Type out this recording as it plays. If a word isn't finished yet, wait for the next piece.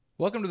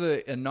Welcome to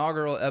the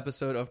inaugural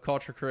episode of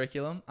Culture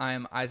Curriculum. I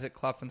am Isaac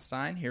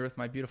Klopfenstein, here with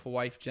my beautiful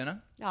wife,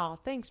 Jenna. Oh,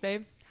 thanks,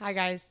 babe. Hi,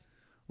 guys.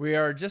 We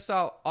are just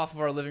out off of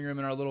our living room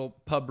in our little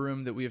pub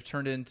room that we have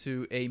turned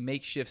into a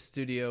makeshift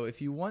studio. If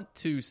you want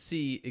to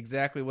see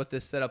exactly what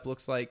this setup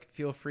looks like,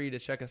 feel free to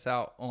check us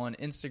out on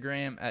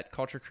Instagram at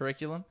Culture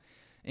Curriculum.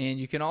 And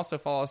you can also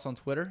follow us on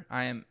Twitter.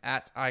 I am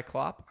at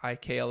iKlop,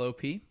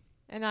 I-K-L-O-P.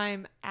 And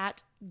I'm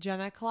at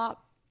Jenna Klop,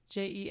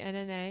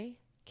 Jennaklop.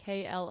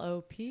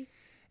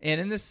 And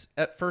in this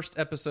first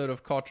episode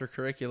of Culture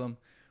Curriculum,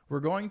 we're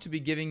going to be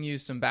giving you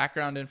some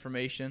background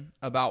information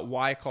about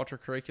why Culture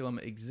Curriculum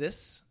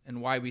exists and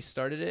why we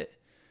started it.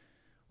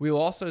 We will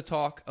also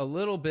talk a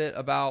little bit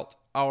about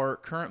our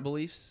current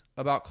beliefs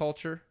about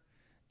culture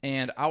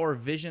and our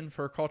vision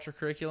for Culture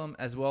Curriculum,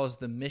 as well as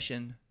the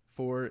mission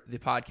for the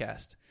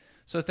podcast.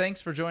 So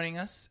thanks for joining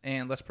us,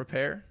 and let's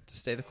prepare to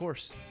stay the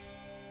course.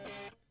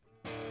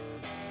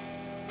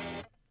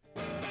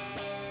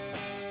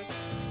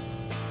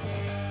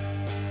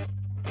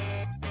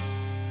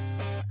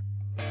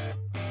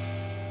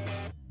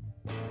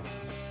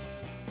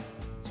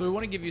 So we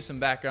want to give you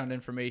some background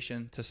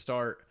information to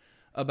start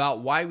about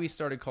why we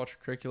started Culture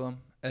Curriculum,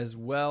 as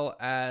well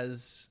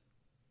as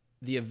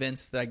the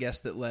events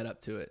that led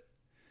up to it.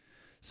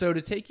 So to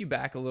take you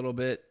back a little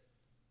bit,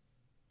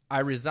 I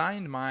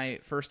resigned my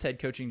first head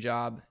coaching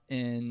job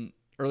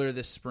earlier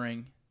this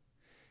spring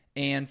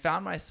and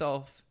found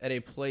myself at a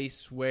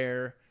place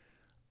where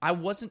I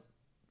wasn't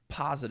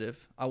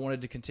positive I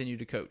wanted to continue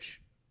to coach.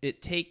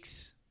 It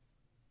takes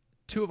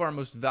two of our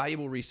most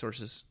valuable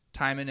resources,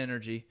 time and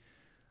energy,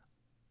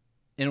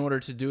 in order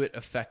to do it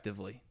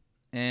effectively.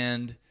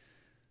 And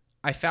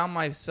I found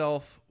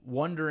myself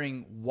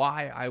wondering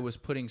why I was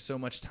putting so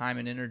much time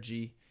and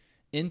energy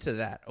into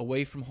that,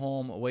 away from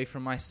home, away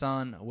from my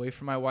son, away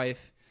from my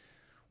wife.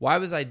 Why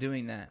was I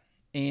doing that?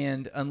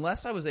 And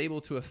unless I was able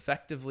to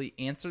effectively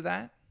answer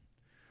that,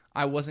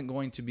 I wasn't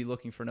going to be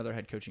looking for another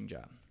head coaching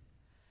job.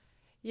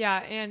 Yeah,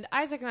 and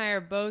Isaac and I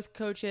are both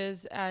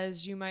coaches,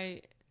 as you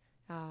might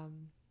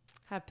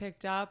have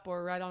picked up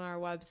or read on our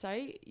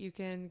website. You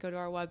can go to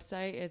our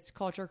website. It's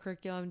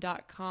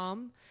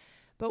culturecurriculum.com.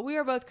 But we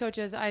are both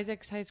coaches.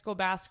 Isaac's high school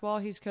basketball.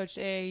 He's coached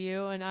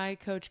AAU, and I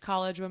coach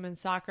college women's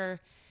soccer.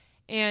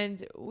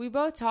 And we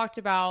both talked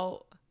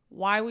about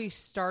why we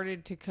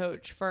started to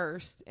coach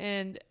first.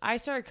 And I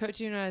started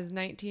coaching when I was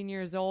 19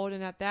 years old,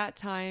 and at that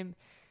time,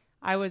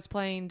 I was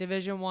playing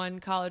Division I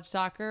college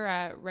soccer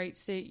at Wright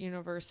State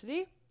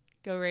University.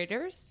 Go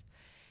Raiders.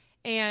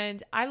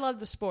 And I love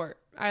the sport.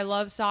 I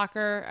love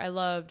soccer. I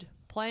loved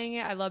playing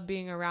it. I loved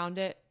being around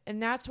it.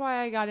 And that's why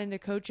I got into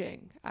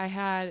coaching. I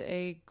had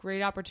a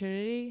great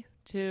opportunity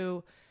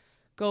to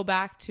go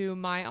back to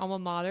my alma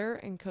mater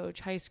and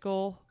coach high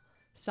school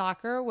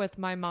soccer with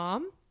my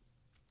mom,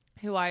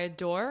 who I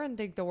adore and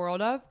think the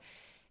world of.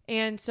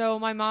 And so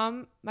my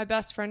mom, my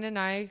best friend, and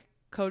I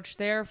coached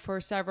there for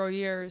several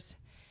years.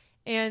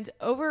 And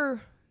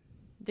over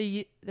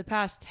the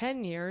past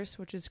 10 years,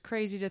 which is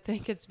crazy to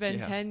think it's been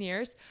 10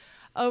 years,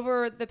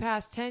 over the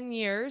past 10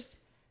 years,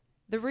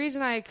 the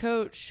reason I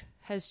coach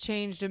has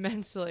changed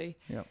immensely.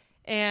 Yep.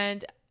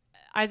 And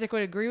Isaac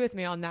would agree with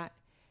me on that.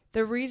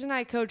 The reason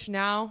I coach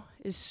now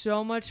is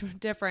so much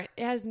different.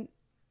 It has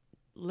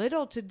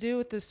little to do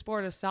with the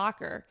sport of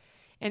soccer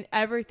and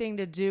everything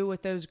to do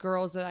with those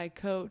girls that I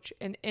coach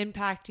and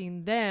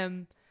impacting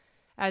them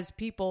as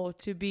people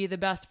to be the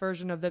best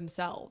version of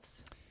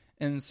themselves.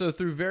 And so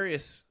through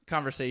various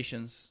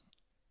conversations,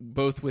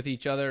 both with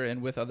each other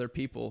and with other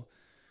people,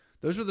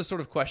 those were the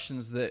sort of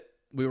questions that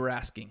we were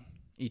asking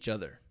each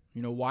other.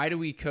 You know, why do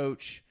we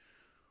coach?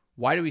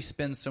 Why do we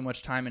spend so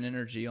much time and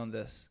energy on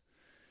this?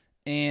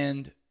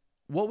 And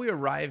what we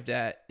arrived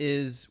at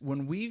is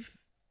when we've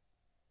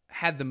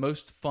had the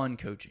most fun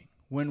coaching,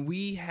 when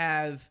we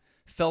have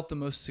felt the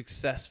most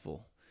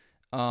successful,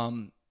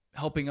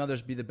 helping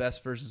others be the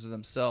best versions of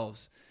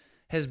themselves,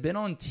 has been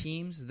on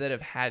teams that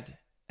have had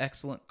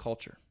excellent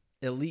culture,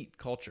 elite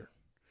culture.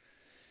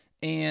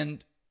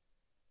 And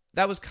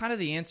that was kind of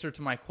the answer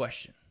to my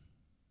question.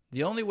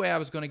 The only way I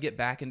was going to get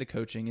back into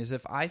coaching is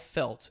if I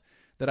felt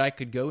that I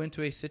could go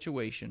into a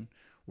situation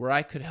where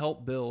I could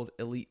help build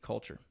elite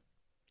culture.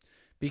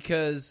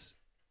 Because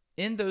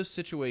in those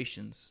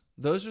situations,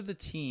 those are the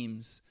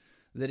teams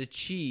that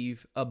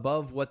achieve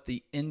above what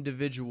the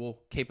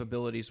individual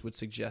capabilities would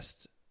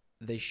suggest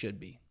they should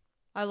be.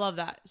 I love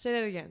that. Say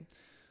that again.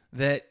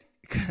 That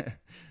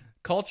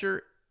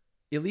culture,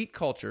 elite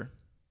culture,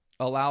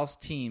 allows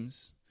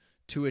teams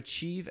to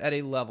achieve at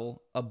a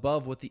level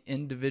above what the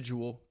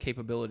individual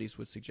capabilities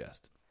would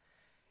suggest.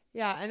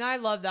 Yeah, and I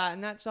love that.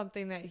 And that's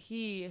something that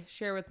he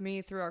shared with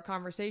me through our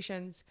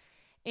conversations.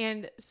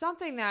 And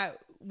something that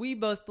we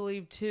both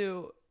believe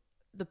too,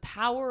 the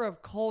power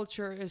of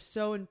culture is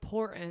so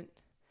important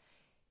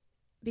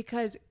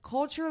because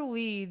culture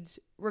leads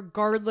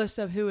regardless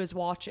of who is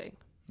watching.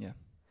 Yeah.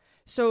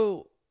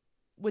 So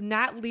when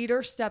that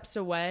leader steps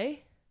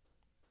away,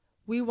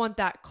 we want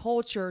that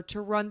culture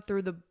to run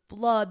through the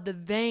blood, the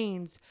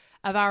veins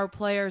of our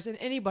players and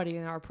anybody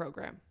in our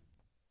program.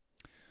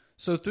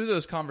 So through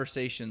those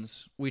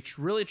conversations, we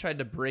really tried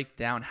to break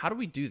down, how do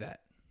we do that?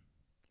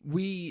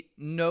 We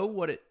know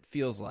what it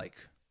feels like.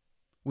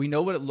 We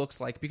know what it looks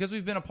like because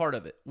we've been a part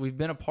of it. We've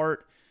been a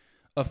part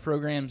of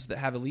programs that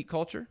have elite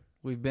culture.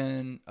 We've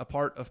been a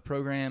part of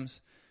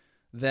programs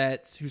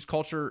whose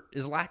culture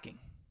is lacking.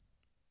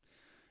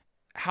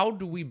 How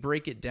do we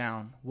break it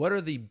down? What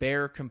are the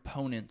bare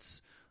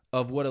components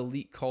of what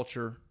elite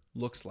culture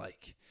looks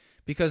like?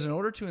 Because in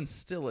order to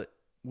instill it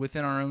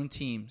within our own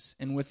teams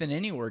and within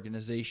any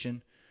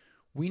organization,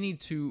 we need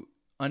to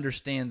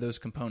understand those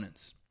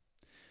components.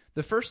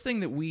 The first thing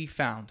that we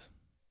found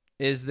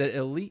is that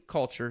elite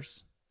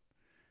cultures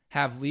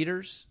have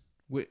leaders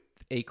with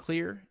a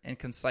clear and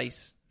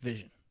concise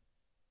vision.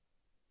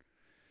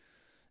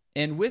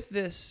 And with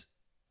this,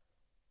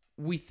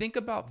 we think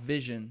about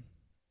vision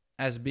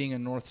as being a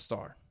North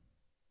Star.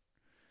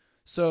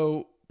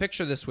 So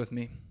picture this with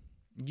me.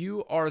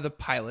 You are the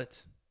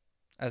pilot.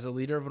 As a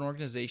leader of an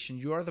organization,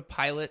 you are the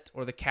pilot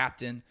or the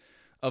captain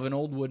of an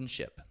old wooden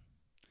ship.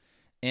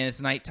 And it's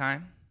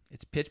nighttime,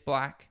 it's pitch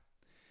black,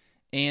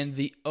 and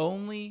the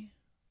only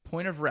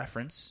point of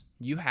reference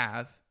you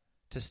have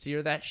to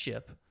steer that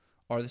ship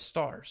are the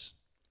stars.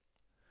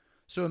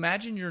 So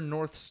imagine your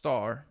North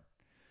Star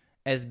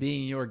as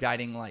being your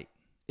guiding light.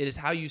 It is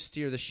how you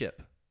steer the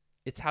ship.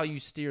 It's how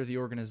you steer the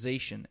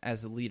organization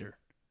as a leader.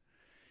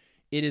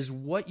 It is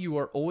what you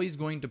are always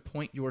going to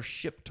point your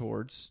ship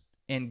towards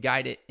and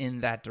guide it in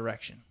that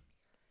direction.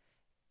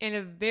 And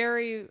a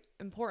very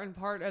important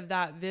part of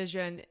that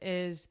vision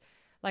is,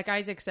 like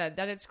Isaac said,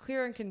 that it's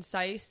clear and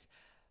concise,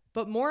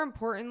 but more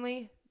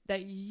importantly,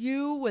 that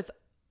you, with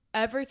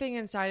everything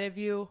inside of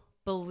you,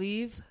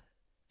 believe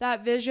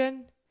that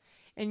vision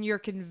and you're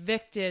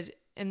convicted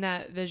in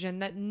that vision,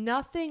 that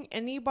nothing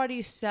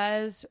anybody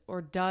says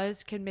or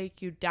does can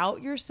make you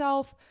doubt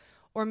yourself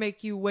or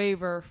make you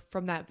waver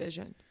from that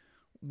vision.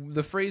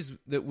 The phrase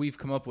that we've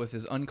come up with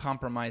is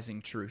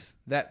uncompromising truth.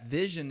 That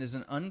vision is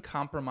an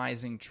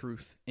uncompromising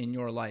truth in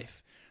your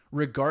life.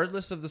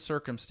 Regardless of the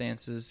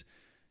circumstances,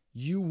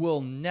 you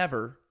will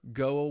never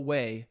go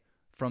away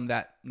from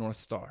that North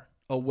Star,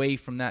 away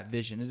from that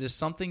vision. It is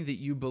something that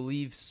you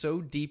believe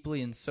so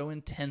deeply and so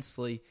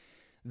intensely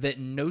that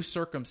no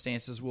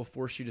circumstances will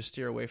force you to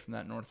steer away from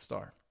that North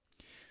Star.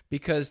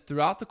 Because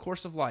throughout the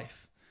course of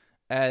life,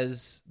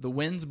 as the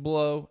winds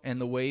blow and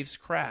the waves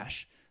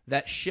crash,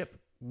 that ship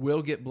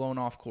will get blown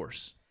off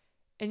course.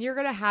 And you're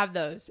going to have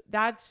those.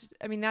 That's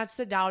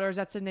the doubters,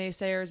 that's the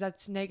naysayers,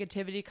 that's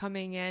negativity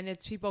coming in.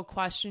 It's people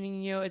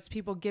questioning you. It's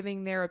people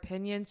giving their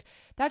opinions.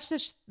 That's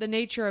just the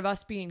nature of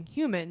us being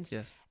humans.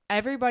 Yes.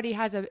 Everybody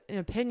has an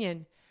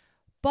opinion.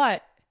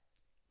 But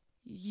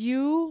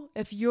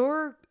if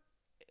you're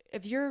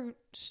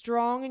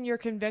strong in your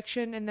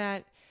conviction and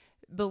that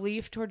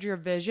belief towards your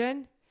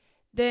vision,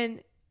 then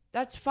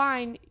that's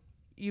fine.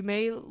 You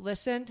may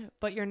listen,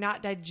 but you're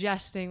not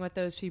digesting what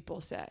those people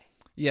say.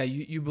 Yeah,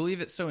 you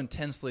believe it so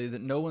intensely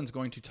that no one's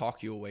going to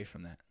talk you away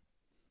from that.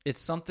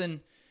 It's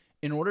something,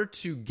 in order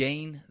to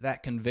gain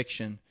that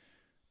conviction,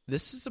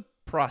 this is a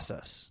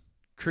process.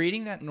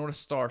 Creating that North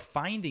Star,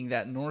 finding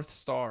that North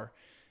Star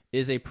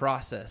is a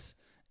process.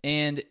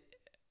 And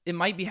it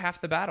might be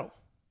half the battle.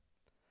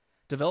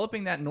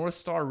 Developing that North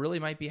Star really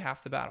might be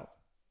half the battle.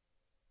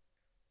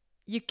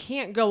 You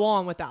can't go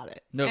on without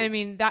it. No. I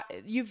mean, that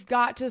you've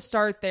got to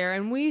start there.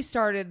 And we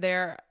started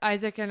there,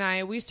 Isaac and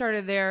I, we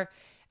started there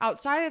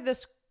outside of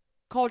this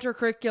culture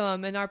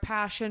curriculum and our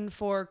passion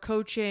for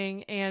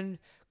coaching and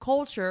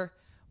culture.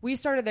 We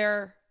started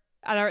there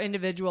at our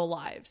individual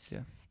lives.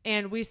 Yeah.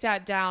 And we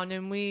sat down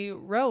and we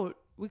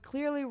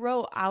clearly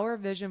wrote our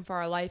vision for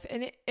our life.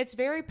 And it's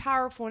very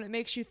powerful and it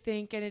makes you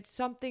think. And it's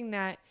something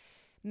that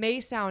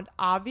may sound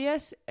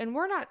obvious, and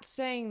we're not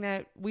saying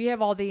that we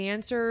have all the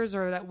answers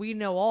or that we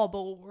know all,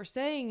 but what we're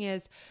saying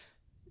is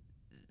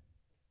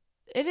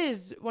it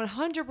is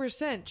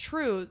 100%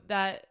 true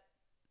that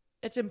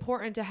it's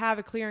important to have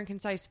a clear and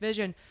concise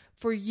vision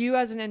for you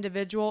as an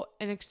individual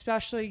and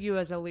especially you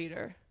as a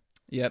leader.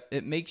 Yep,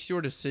 it makes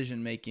your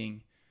decision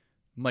making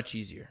much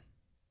easier.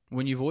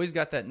 When you've always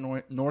got that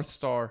North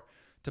Star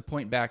to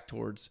point back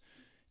towards,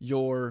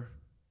 your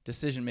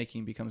decision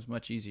making becomes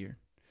much easier.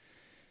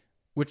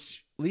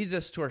 Which leads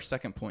us to our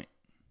second point.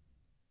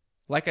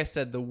 Like I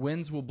said, the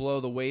winds will blow,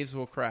 the waves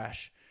will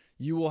crash.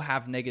 You will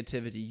have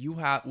negativity. You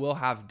will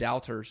have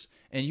doubters,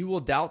 and you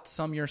will doubt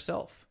some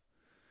yourself.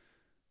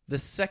 The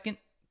second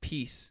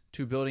piece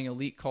to building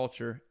elite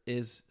culture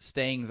is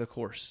staying the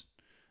course.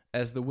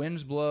 As the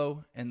winds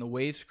blow and the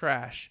waves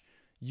crash,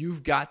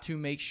 you've got to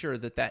make sure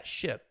that that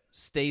ship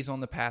stays on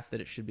the path that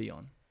it should be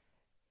on.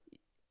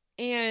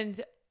 And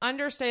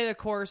under stay the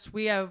course,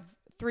 we have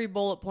 3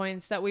 bullet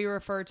points that we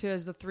refer to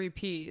as the 3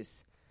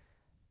 P's.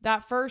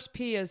 That first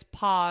P is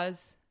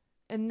pause,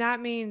 and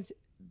that means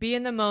be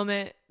in the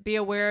moment, be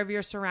aware of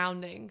your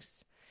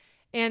surroundings.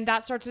 And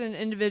that starts at an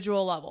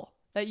individual level,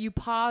 that you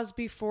pause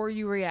before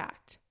you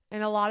react.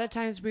 And a lot of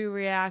times we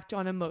react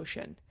on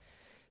emotion.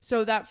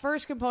 So that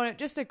first component,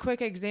 just a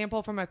quick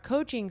example from a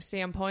coaching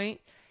standpoint,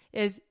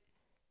 is,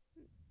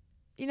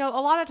 a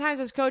lot of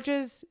times as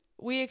coaches,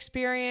 we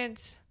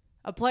experience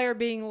a player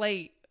being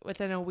late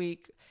within a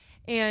week,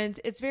 and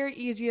it's very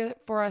easy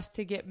for us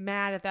to get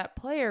mad at that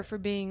player for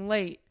being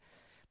late.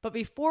 But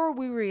before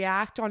we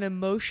react on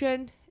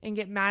emotion and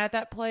get mad at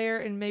that player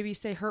and maybe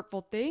say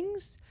hurtful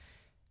things,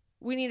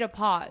 we need to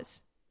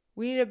pause.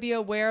 We need to be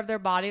aware of their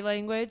body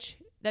language,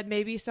 that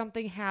maybe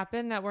something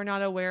happened that we're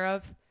not aware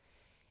of.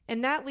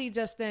 And that leads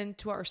us then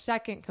to our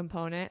second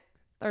component,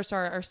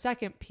 our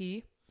second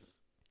P.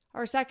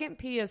 Our second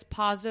P is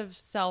positive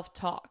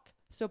self-talk.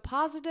 So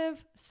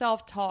positive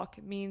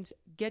self-talk means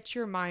get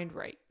your mind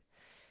right.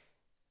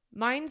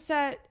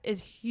 Mindset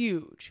is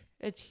huge.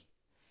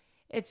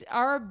 It's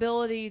our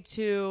ability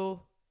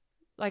to,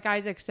 like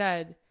Isaac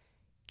said,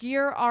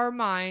 gear our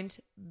mind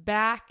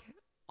back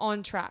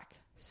on track,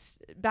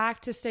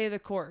 back to stay the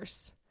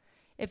course.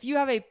 If you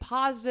have a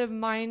positive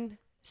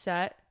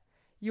mindset,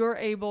 you're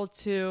able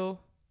to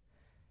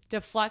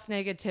deflect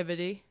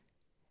negativity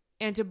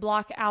and to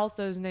block out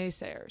those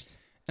naysayers.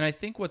 And I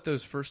think what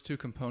those first two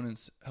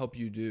components help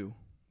you do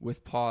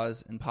with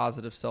pause and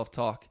positive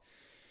self-talk,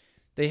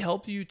 they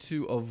help you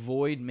to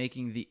avoid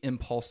making the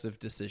impulsive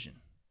decision.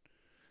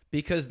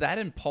 Because that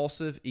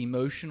impulsive,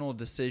 emotional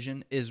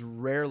decision is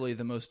rarely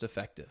the most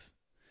effective.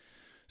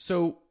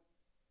 So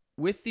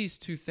with these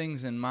two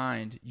things in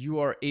mind, you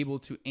are able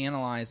to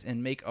analyze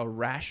and make a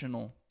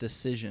rational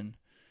decision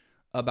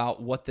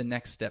about what the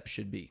next step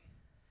should be.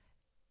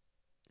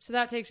 So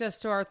that takes us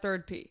to our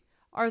third P.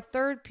 Our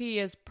third P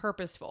is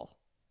purposeful.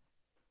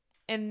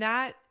 And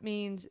that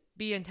means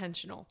be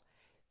intentional.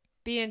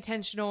 Be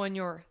intentional in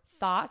your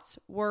thoughts,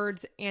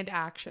 words, and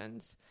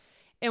actions.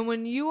 And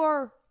when you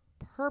are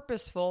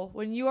purposeful,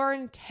 when you are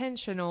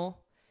intentional,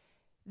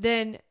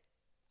 then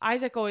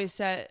Isaac always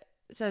says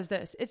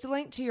this, it's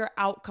linked to your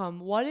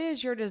outcome. What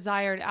is your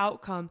desired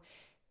outcome?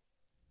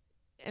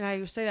 And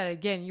I say that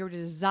again, your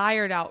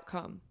desired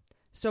outcome.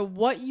 So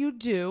what you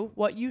do,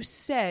 what you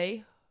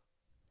say,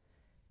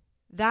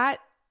 that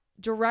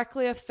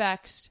directly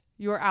affects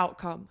your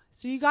outcome.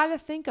 So you got to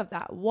think of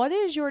that. What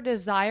is your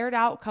desired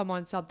outcome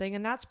on something?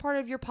 And that's part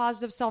of your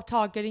positive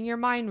self-talk, getting your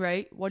mind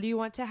right. What do you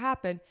want to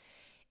happen?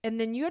 And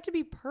then you have to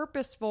be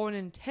purposeful and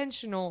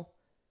intentional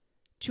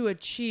to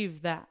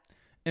achieve that.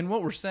 And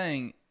what we're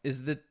saying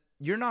is that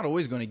you're not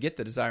always going to get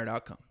the desired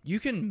outcome.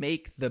 You can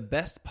make the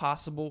best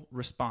possible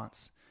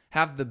response,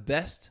 have the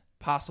best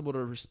possible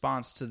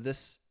response to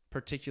this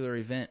particular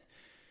event.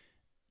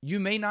 You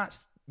may not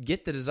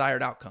get the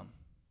desired outcome,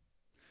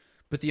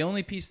 but the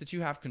only piece that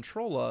you have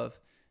control of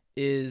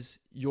is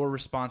your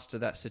response to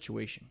that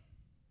situation.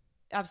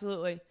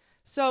 Absolutely.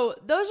 So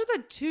those are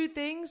the two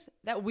things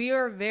that we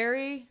feel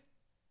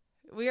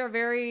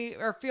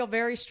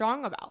very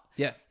strong about.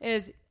 Yeah.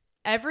 Is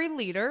every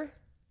leader,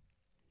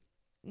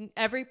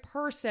 every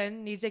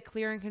person needs a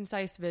clear and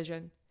concise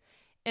vision.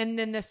 And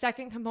then the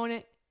second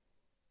component,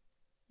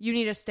 you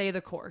need to stay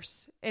the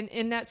course. And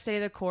in that stay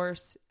the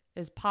course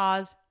is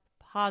pause,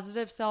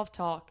 positive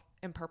self-talk,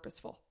 and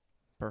purposeful.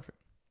 Perfect.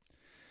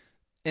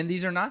 And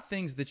these are not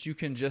things that you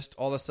can just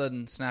all of a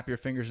sudden snap your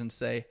fingers and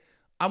say,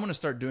 I'm going to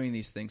start doing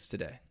these things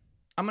today.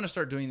 I'm going to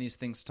start doing these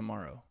things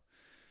tomorrow.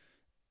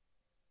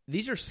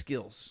 These are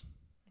skills.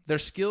 They're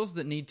skills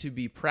that need to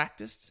be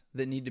practiced,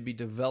 that need to be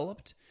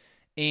developed.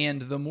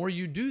 And the more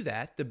you do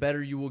that, the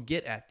better you will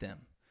get at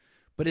them.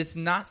 But it's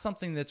not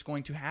something that's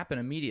going to happen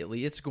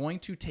immediately. It's going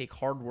to take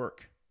hard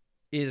work.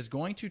 It is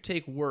going to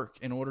take work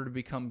in order to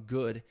become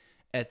good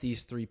at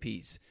these 3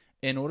 Ps,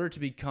 in order to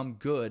become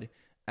good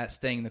at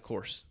staying the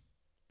course.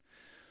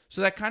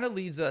 So that kind of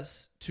leads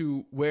us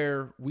to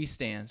where we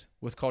stand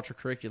with Culture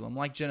Curriculum.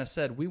 Like Jenna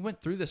said, we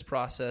went through this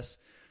process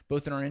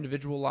both in our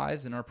individual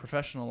lives and our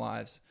professional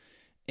lives.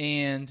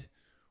 And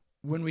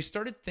when we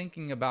started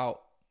thinking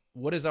about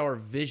what is our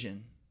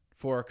vision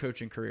for our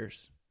coaching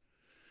careers,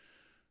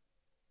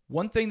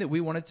 one thing that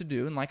we wanted to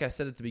do, and like I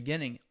said at the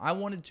beginning, I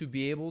wanted to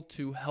be able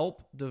to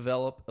help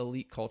develop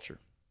elite culture.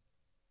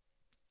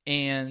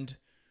 And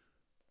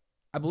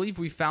I believe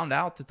we found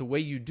out that the way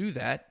you do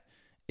that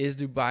is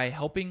by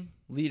helping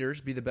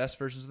leaders be the best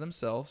versions of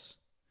themselves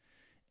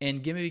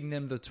and giving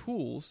them the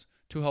tools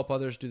to help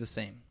others do the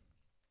same.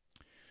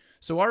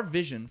 So our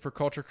vision for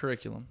Culture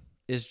Curriculum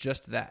is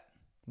just that.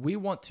 We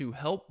want to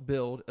help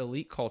build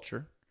elite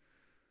culture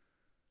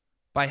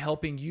by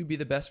helping you be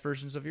the best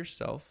versions of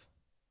yourself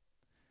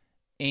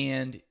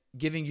and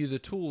giving you the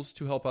tools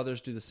to help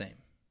others do the same.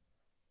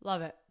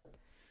 Love it.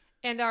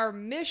 And our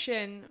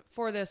mission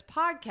for this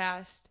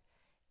podcast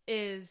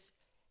is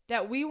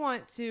that we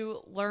want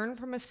to learn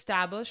from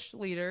established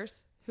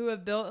leaders who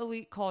have built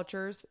elite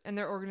cultures in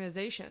their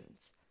organizations.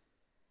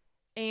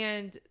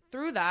 And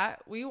through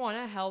that, we want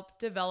to help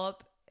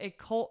develop a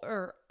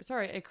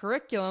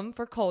curriculum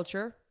for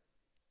culture,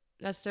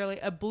 necessarily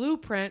a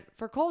blueprint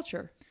for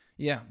culture.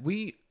 Yeah,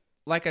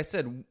 like I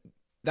said,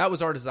 that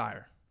was our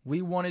desire.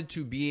 We wanted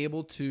to be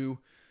able to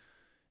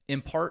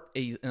impart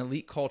an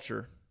elite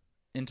culture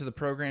into the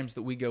programs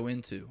that we go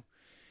into.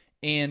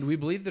 And we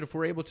believe that if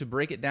we're able to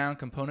break it down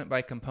component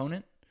by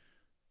component,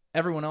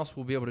 everyone else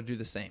will be able to do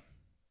the same.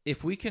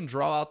 If we can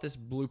draw out this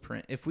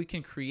blueprint, if we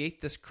can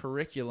create this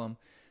curriculum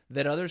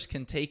that others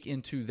can take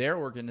into their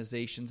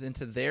organizations,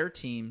 into their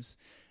teams,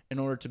 in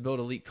order to build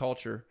elite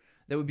culture,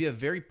 that would be a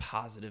very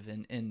positive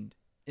and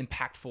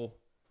impactful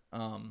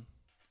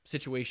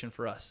situation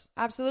for us.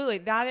 Absolutely.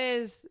 That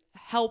is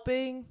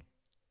helping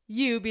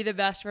you be the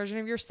best version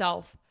of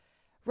yourself,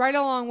 right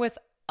along with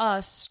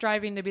us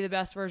striving to be the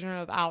best version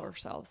of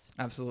ourselves.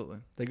 Absolutely.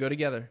 They go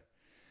together.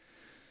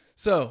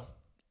 So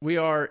we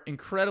are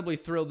incredibly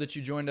thrilled that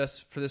you joined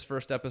us for this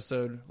first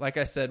episode. Like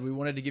I said, we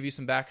wanted to give you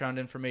some background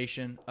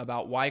information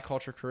about why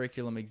Culture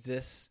Curriculum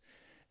exists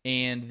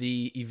and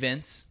the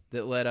events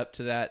that led up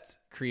to that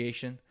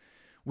creation.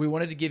 We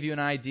wanted to give you an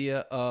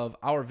idea of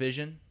our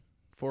vision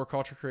for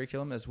Culture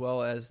Curriculum as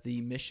well as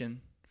the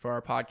mission for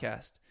our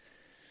podcast.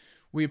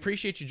 We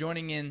appreciate you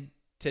joining in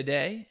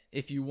today.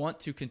 If you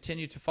want to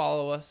continue to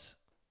follow us,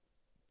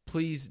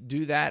 please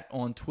do that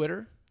on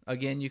Twitter.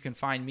 Again, you can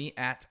find me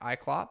at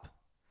iClop.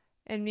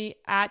 And me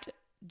at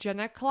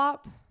Jenna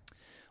Klopp.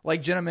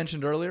 Like Jenna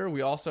mentioned earlier,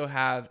 we also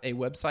have a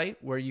website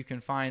where you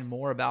can find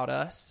more about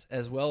us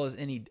as well as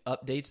any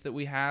updates that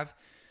we have.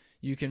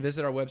 You can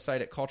visit our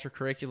website at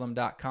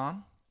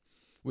culturecurriculum.com.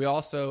 We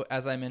also,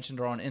 as I mentioned,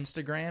 are on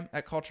Instagram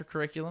at Culture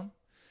Curriculum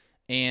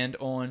and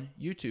on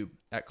YouTube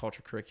at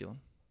Culture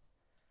Curriculum.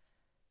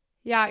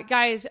 Yeah,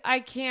 guys, I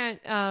can't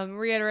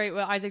reiterate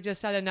what Isaac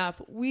just said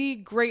enough. We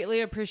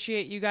greatly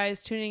appreciate you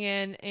guys tuning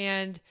in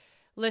and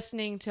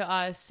listening to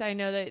us. I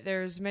know that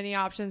there's many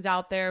options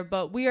out there,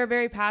 but we are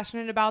very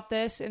passionate about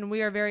this, and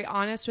we are very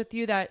honest with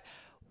you that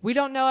we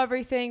don't know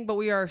everything, but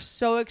we are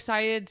so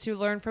excited to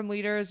learn from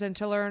leaders and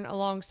to learn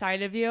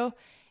alongside of you.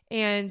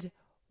 And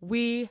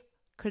we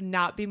could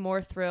not be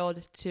more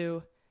thrilled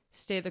to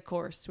stay the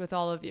course with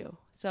all of you.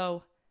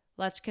 So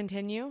let's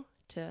continue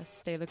to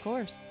stay the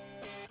course.